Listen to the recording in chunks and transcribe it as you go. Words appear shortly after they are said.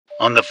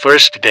On the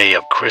first day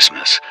of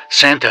Christmas,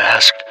 Santa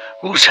asked,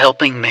 "Who's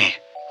helping me?"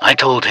 I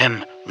told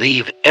him,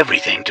 "Leave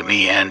everything to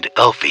me and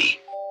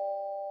Elfie."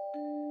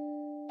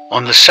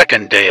 On the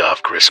second day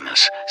of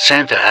Christmas,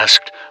 Santa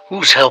asked,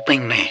 "Who's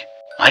helping me?"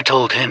 I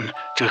told him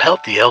to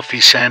help the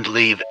Elfies and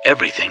leave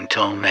everything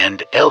to him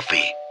and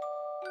Elfie.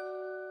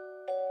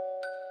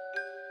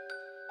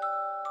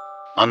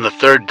 On the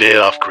third day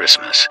of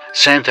Christmas,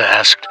 Santa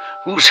asked,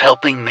 "Who's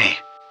helping me?"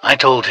 I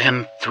told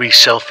him 3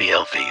 selfie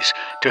Elfies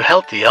to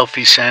help the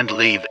Elfies and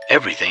leave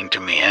everything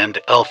to me and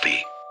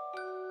Elfie.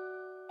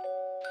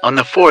 On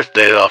the fourth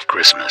day of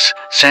Christmas,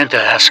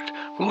 Santa asked,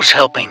 "Who's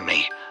helping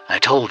me?" I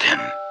told him,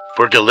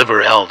 "For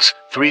deliver elves,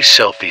 3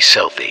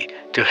 selfie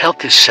to help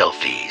the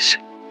selfies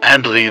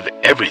and leave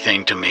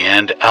everything to me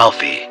and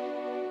Alfie."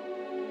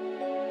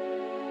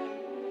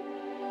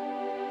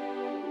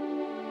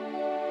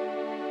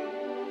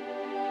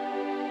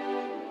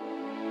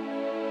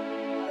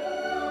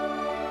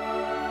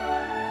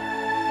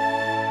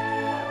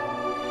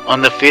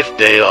 On the 5th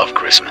day of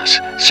Christmas,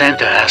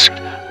 Santa asked,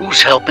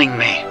 "Who's helping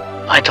me?"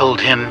 I told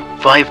him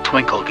 5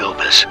 twinkle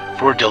gilbus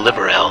for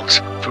deliver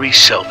elves, 3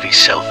 selfies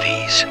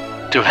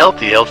to help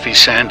the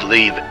Elfies and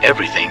leave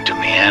everything to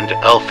me and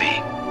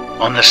Elfie.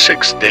 On the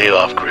 6th day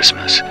of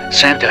Christmas,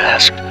 Santa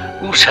asked,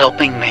 "Who's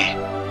helping me?"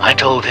 I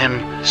told him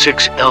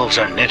 6 elves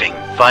are knitting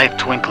 5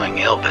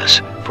 twinkling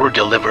elbus for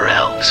deliver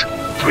elves,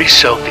 3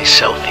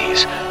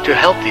 selfies to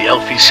help the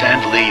Elfies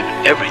and leave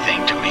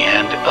everything to me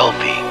and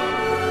Elfie.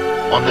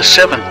 On the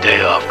 7th day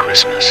of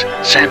Christmas,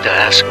 Santa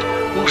asked,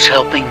 "Who's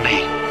helping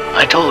me?"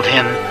 I told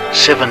him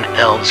 7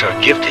 elves are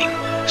gifting,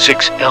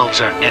 6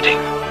 elves are knitting,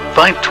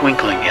 5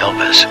 twinkling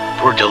elves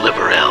for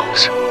deliver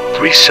elves,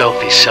 3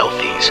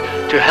 selfies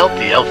to help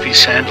the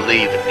Elfies and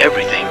leave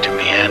everything to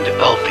me and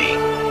Elfie.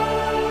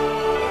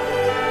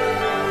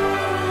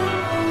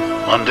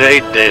 On the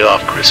 8th day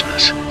of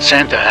Christmas,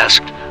 Santa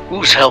asked,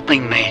 "Who's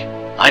helping me?"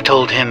 I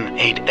told him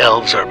 8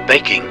 elves are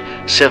baking,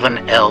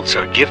 7 elves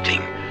are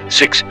gifting,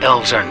 6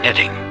 elves are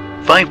knitting,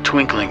 5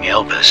 twinkling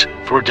elves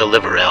for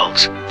deliver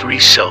elves, 3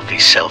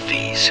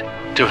 selfies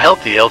to help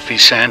the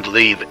Elfies and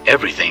leave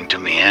everything to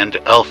me and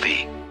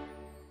Elfie.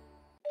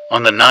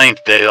 On the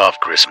 9th day of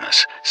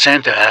Christmas,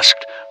 Santa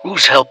asked,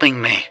 "Who's helping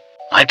me?"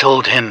 I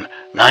told him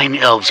 9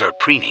 elves are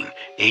preening,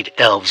 8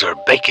 elves are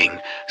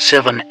baking,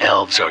 7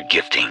 elves are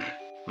gifting,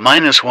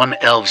 -1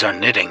 elves are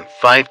knitting,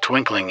 5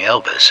 twinkling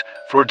elves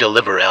for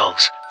deliver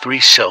elves, 3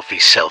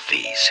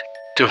 selfies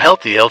to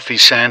help the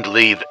Elfies and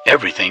leave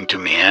everything to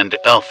me and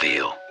Elfie.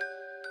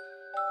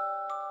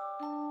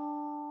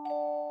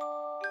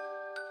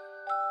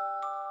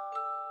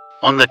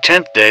 On the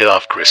 10th day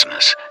of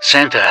Christmas,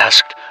 Santa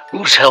asked,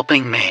 "Who's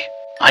helping me?"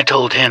 I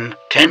told him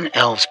 10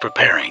 elves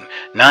preparing,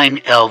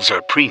 9 elves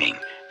are preening,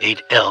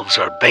 8 elves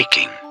are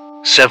baking,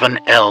 7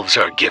 elves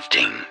are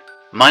gifting,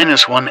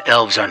 -1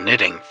 elves are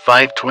knitting,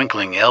 5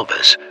 twinkling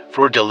elves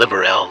for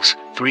deliver elves,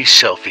 3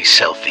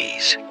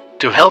 selfies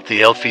to help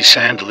the Elfies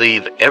and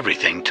leave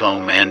everything to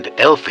him and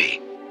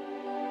Elfie.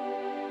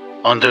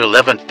 On the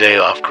 11th day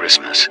of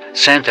Christmas,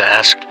 Santa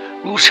asked,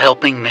 "Who's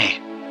helping me?"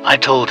 I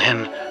told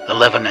him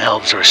 11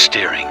 elves are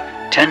steering,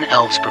 10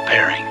 elves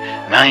preparing,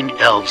 9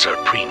 elves are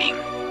preening,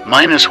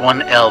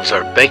 -1 elves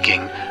are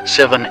baking,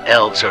 7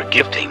 elves are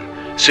gifting,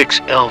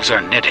 6 elves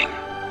are knitting,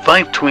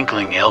 5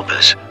 twinkling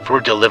elves for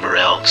deliver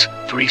elves,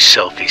 3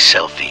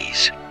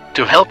 selfies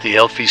to help the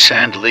Elfies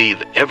and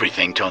leave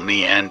everything to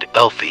me and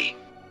Elfie.